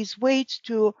apply these weights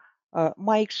to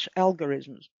Mike's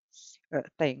algorithms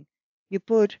thing. You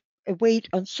put a weight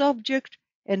on subject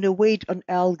and a weight on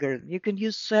algorithm. You can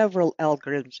use several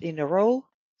algorithms in a row.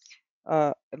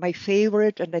 My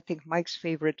favorite, and I think Mike's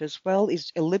favorite as well,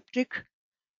 is elliptic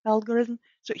algorithm.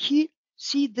 So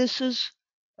see, this is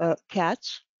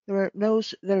cats.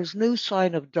 There's no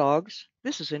sign of dogs.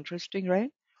 This is interesting, right?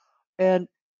 And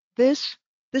this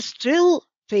this still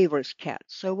favors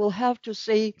cats. So we'll have to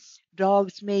say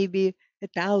dogs maybe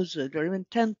 1,000 or even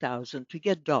 10,000 to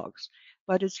get dogs.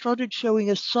 But it started showing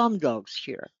us some dogs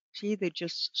here. See, they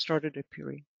just started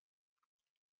appearing.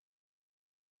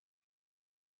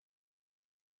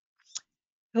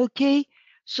 Okay,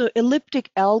 so elliptic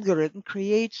algorithm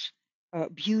creates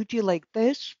beauty like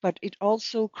this, but it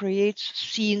also creates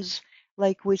scenes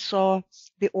like we saw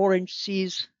the orange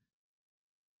seas.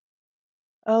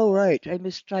 Oh, right, I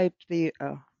mistyped the,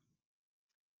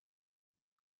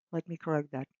 let me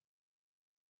correct that.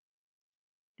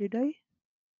 Did I?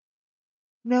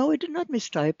 No, I did not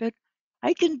mistype it.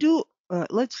 I can do,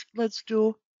 let's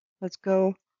go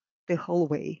the whole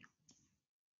way.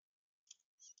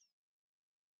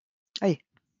 Hey,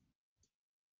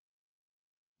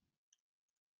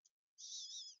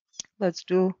 let's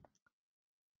do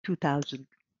 2000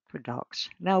 for dogs.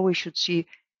 Now we should see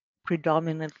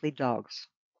predominantly dogs.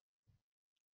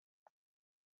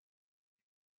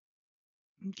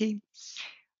 Okay.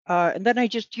 And then I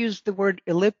just used the word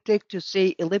elliptic to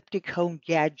say elliptic home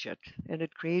gadget, and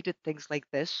it created things like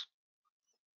this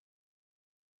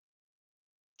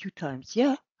 2 times.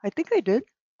 Yeah, I think I did.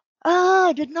 Ah,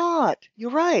 I did not.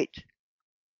 You're right.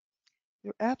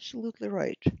 You're absolutely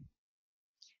right.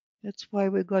 That's why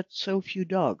we got so few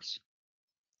dogs.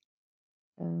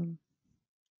 Um,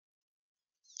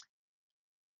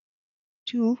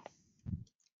 2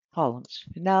 columns.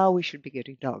 Now we should be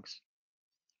getting dogs.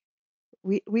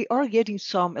 We are getting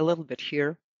some a little bit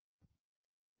here.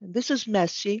 And this is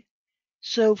messy.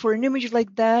 So for an image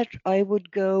like that, I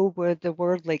would go with the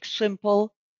word like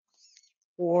simple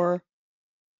or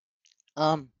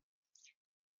um,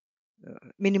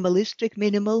 minimalistic,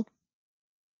 minimal.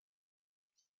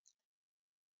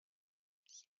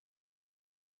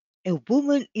 A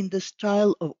woman in the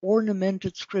style of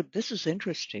ornamented script. This is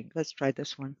interesting. Let's try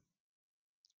this one.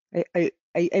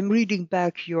 I'm reading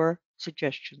back your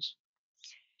suggestions.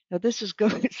 Now this is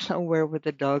going somewhere with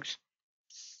the dogs.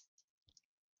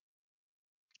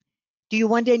 Do you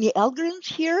want any algorithms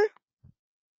here?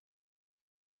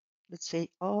 Let's say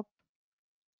optimization.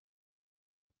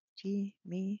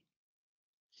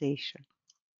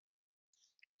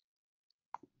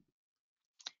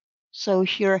 So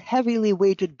here, heavily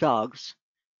weighted dogs.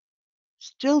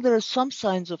 Still, there are some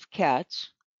signs of cats,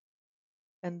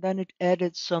 and then it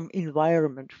added some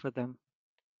environment for them.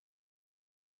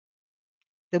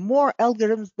 The more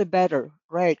algorithms, the better,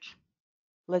 right?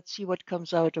 Let's see what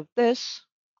comes out of this.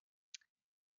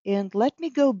 And let me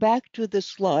go back to the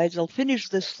slides. I'll finish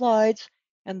the slides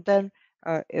and then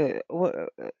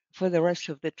for the rest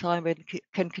of the time I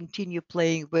can continue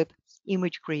playing with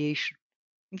image creation.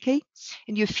 Okay?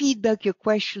 And your feedback, your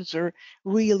questions are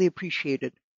really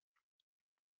appreciated.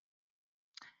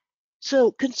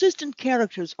 So consistent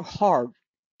characters are hard.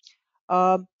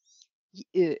 Um,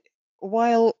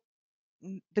 while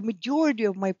the majority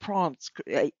of my prompts,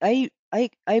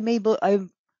 I'm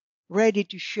ready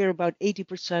to share about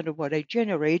 80% of what I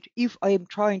generate. If I am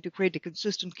trying to create a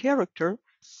consistent character,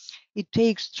 it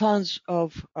takes tons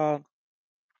of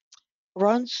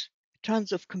runs,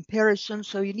 tons of comparisons.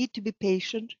 So you need to be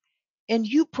patient, and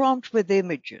you prompt with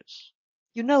images.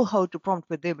 You know how to prompt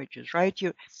with images, right?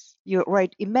 You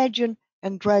write imagine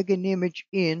and drag an image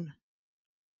in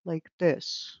like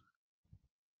this.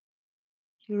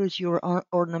 Here is your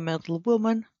ornamental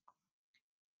woman.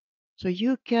 So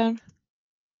you can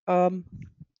um,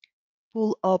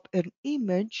 pull up an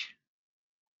image.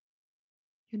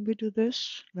 Can we do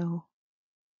this? No.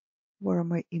 Where are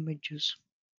my images?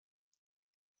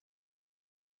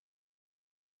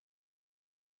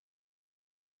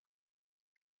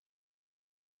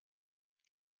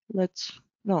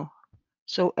 No.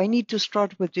 So I need to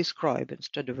start with describe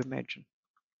instead of imagine.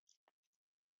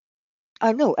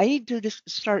 No, I need to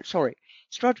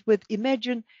start with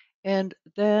imagine, and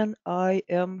then I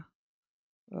am,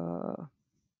 uh,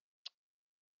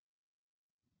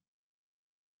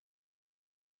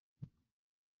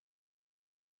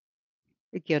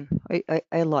 again,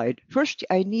 I lied. First,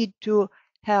 I need to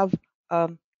have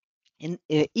an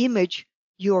image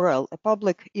URL, a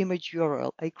public image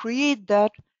URL. I create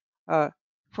that uh,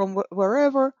 from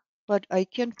wherever, but I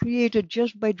can create it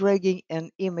just by dragging an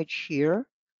image here.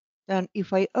 Then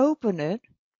if I open it,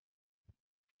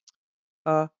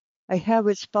 I have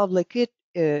its public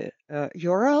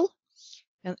URL,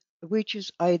 and which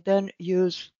is I then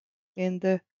use in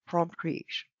the prompt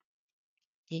creation.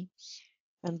 Okay?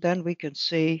 And then we can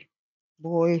say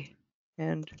boy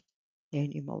and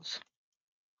animals.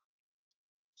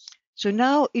 So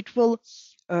now it will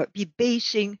be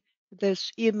basing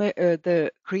this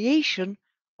the creation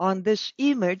on this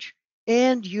image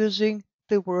and using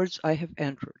the words I have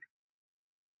entered.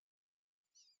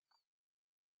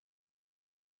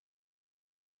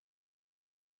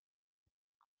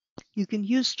 You can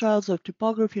use styles of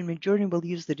typography, and Midjourney will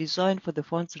use the design for the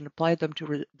fonts and apply them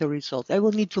to the results. I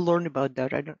will need to learn about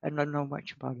that. I don't know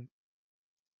much about it.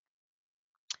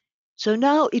 So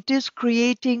now it is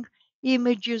creating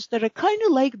images that are kind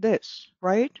of like this,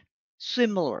 right?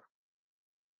 Similar.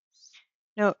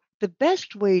 Now, the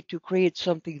best way to create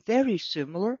something very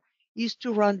similar is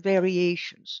to run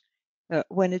variations.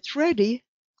 When it's ready,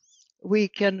 we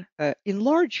can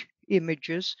enlarge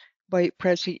images by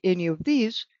pressing any of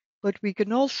these, but we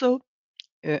can also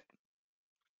uh,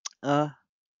 uh,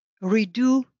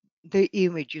 redo the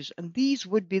images, and these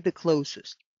would be the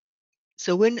closest.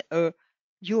 So when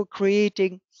you're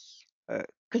creating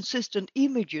consistent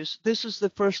images, this is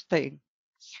the first thing.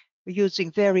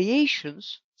 Using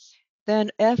variations,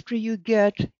 then after you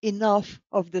get enough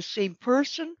of the same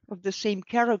person, of the same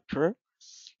character,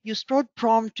 you start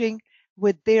prompting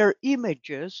with their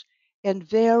images and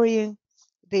varying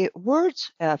the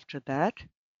words after that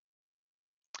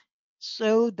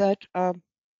so that uh,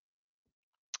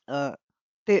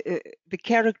 the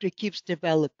character keeps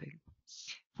developing.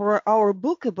 For our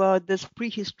book about this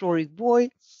prehistoric boy,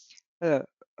 uh,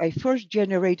 I first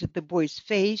generated the boy's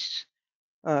face,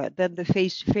 then the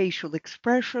facial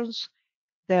expressions,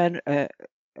 then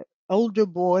older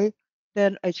boy.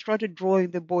 Then I started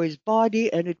drawing the boy's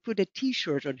body, and it put a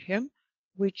T-shirt on him,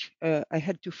 which I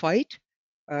had to fight.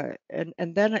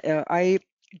 And then I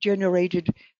generated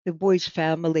the boy's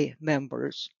family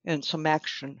members and some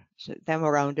action, so them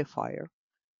around a fire.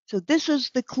 So this is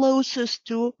the closest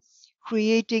to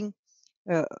creating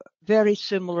uh, very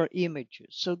similar images.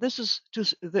 So this is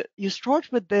you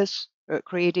start with this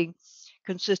creating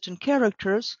consistent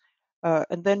characters,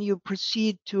 and then you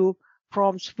proceed to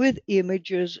prompts with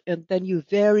images, and then you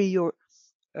vary your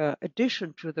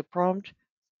addition to the prompt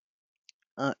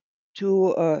uh,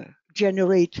 to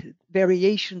generate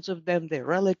variations of them, their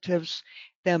relatives,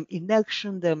 them in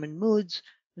action, them in moods,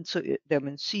 and so them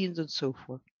in scenes and so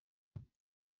forth.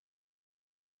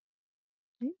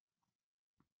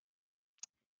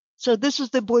 So this is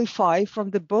the boy 5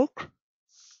 from the book.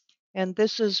 And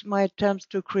this is my attempts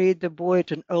to create the boy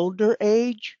at an older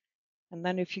age. And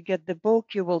then if you get the book,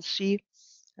 you will see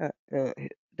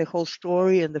the whole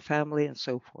story and the family and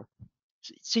so forth.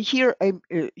 So here I'm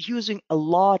using a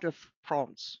lot of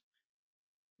prompts,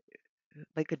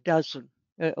 like a dozen,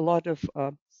 a lot of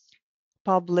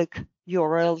public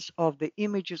URLs of the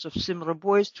images of similar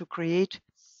boys to create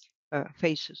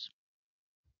faces.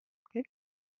 Okay.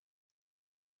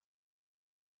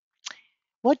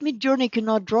 What Midjourney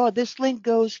cannot draw, this link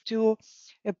goes to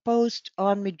a post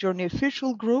on Midjourney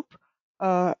official group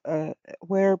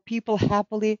where people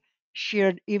happily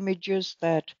shared images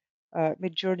that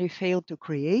Midjourney failed to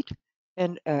create.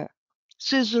 And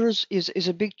scissors is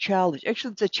a big challenge.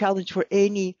 Actually, it's a challenge for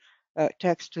any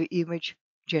text to image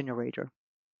generator.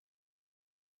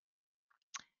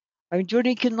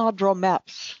 Midjourney cannot draw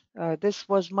maps. This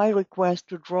was my request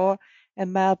to draw a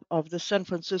map of the San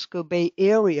Francisco Bay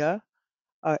Area.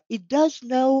 It does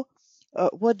know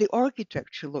what the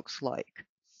architecture looks like.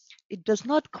 It does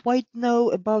not quite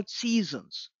know about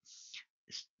seasons.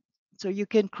 So you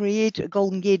can create a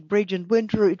Golden Gate Bridge in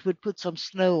winter, it would put some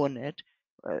snow on it,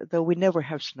 though we never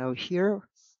have snow here.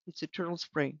 It's eternal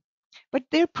spring. But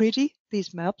they're pretty,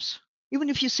 these maps. Even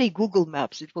if you say Google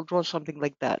Maps, it will draw something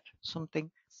like that, something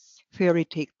fairy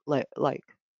tale like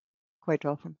quite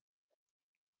often.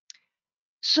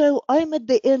 So I'm at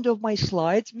the end of my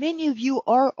slides. Many of you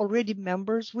are already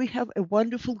members. We have a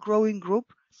wonderful growing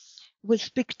group with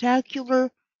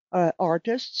spectacular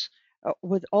artists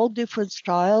with all different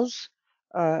styles,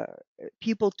 uh,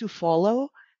 people to follow.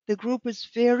 The group is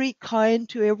very kind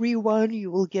to everyone.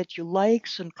 You will get your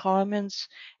likes and comments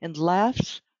and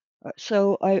laughs.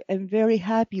 So I am very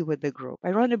happy with the group. I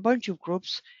run a bunch of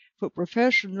groups for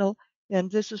professional,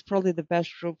 and this is probably the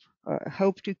best group. I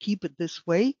hope to keep it this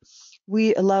way.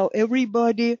 We allow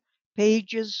everybody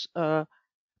pages,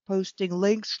 posting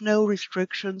links, no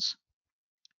restrictions,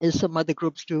 as some other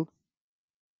groups do.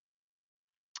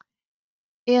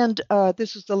 And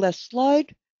this is the last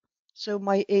slide. So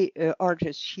my art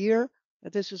is here.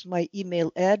 This is my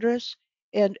email address.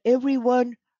 And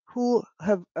everyone who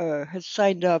has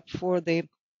signed up for the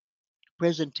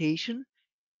presentation,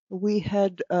 we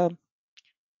had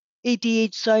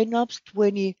 88 signups,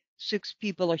 26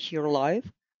 people are here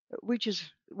live, which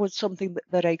was something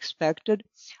that I expected.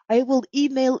 I will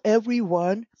email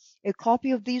everyone a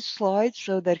copy of these slides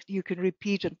so that you can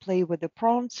repeat and play with the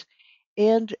prompts,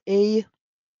 and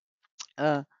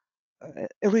uh,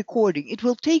 a recording. It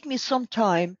will take me some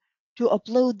time to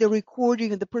upload the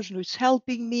recording, and the person who's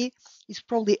helping me is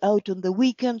probably out on the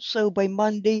weekend. So by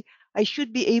Monday, I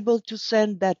should be able to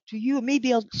send that to you.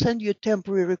 Maybe I'll send you a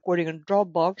temporary recording on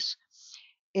Dropbox,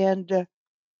 and uh,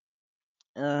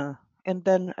 uh, and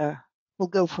then we'll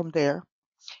go from there.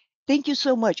 Thank you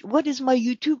so much. What is my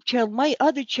YouTube channel? My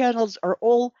other channels are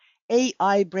all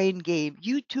AI Brain Game,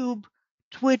 YouTube,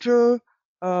 Twitter,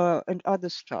 and other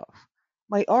stuff.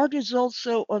 My art is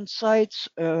also on sites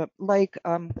like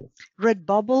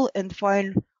Redbubble and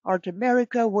Fine Art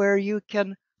America, where you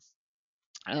can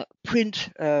print,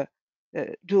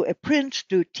 do a print,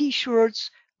 do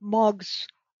T-shirts, mugs,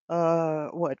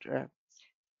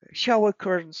 shower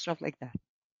curtains, stuff like that.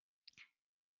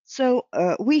 So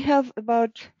we have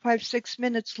about 5-6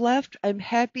 minutes left. I'm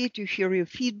happy to hear your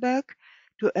feedback,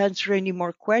 to answer any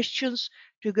more questions,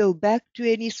 to go back to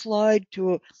any slide,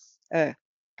 to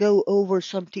go over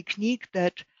some technique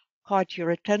that caught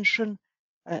your attention.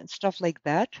 and stuff like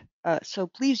that. So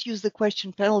please use the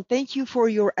question panel. Thank you for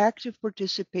your active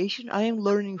participation. I am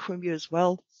learning from you as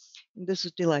well, and this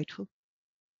is delightful.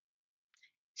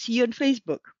 See you on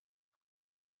Facebook.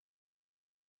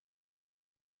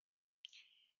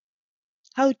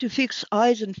 How to fix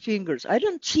eyes and fingers. I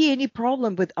don't see any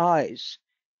problem with eyes.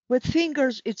 With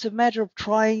fingers, it's a matter of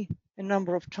trying a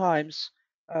number of times.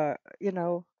 You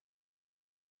know,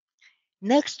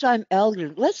 next time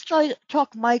algorithm. Let's try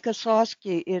talk Mike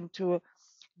Osowski into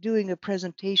doing a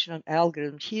presentation on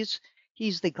algorithms.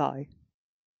 He's the guy.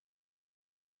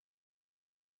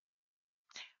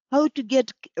 How to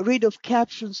get rid of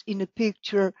captions in a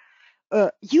picture.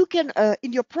 You can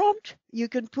in your prompt you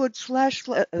can put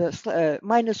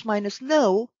minus minus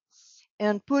no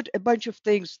and put a bunch of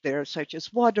things there such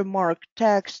as watermark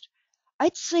text.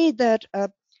 I'd say that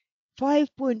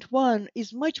 5.1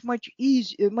 is much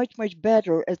easier, much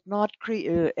better at not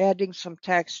adding some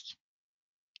text.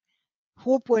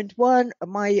 4.1,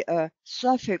 my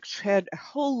suffix had a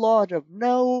whole lot of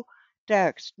no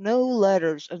text, no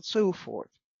letters, and so forth.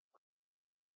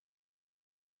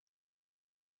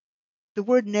 The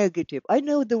word negative. I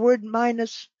know the word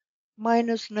minus,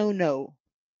 no.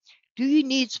 Do you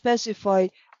need specify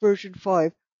version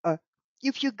 5?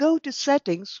 If you go to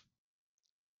settings,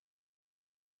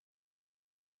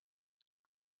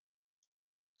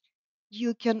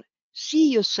 you can see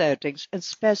your settings and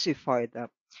specify them.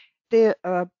 The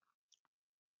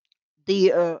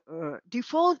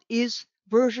default is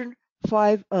version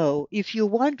 5.0. If you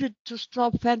wanted to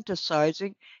stop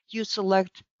fantasizing, you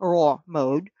select raw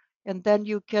mode, and then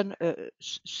you can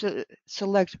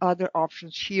select other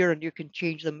options here, and you can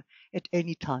change them at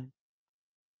any time.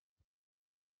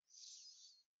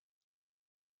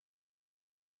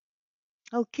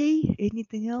 Okay,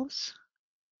 anything else?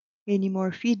 Any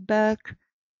more feedback?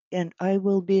 And I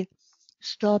will be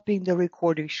stopping the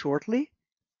recording shortly.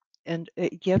 And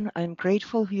again, I'm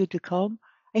grateful for you to come.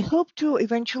 I hope to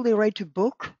eventually write a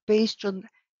book based on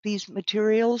these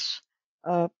materials.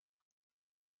 Uh,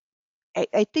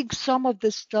 I think some of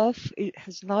the stuff it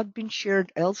has not been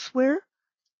shared elsewhere,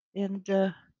 and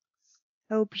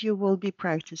hope you will be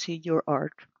practicing your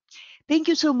art. Thank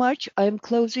you so much. I'm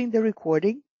closing the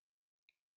recording.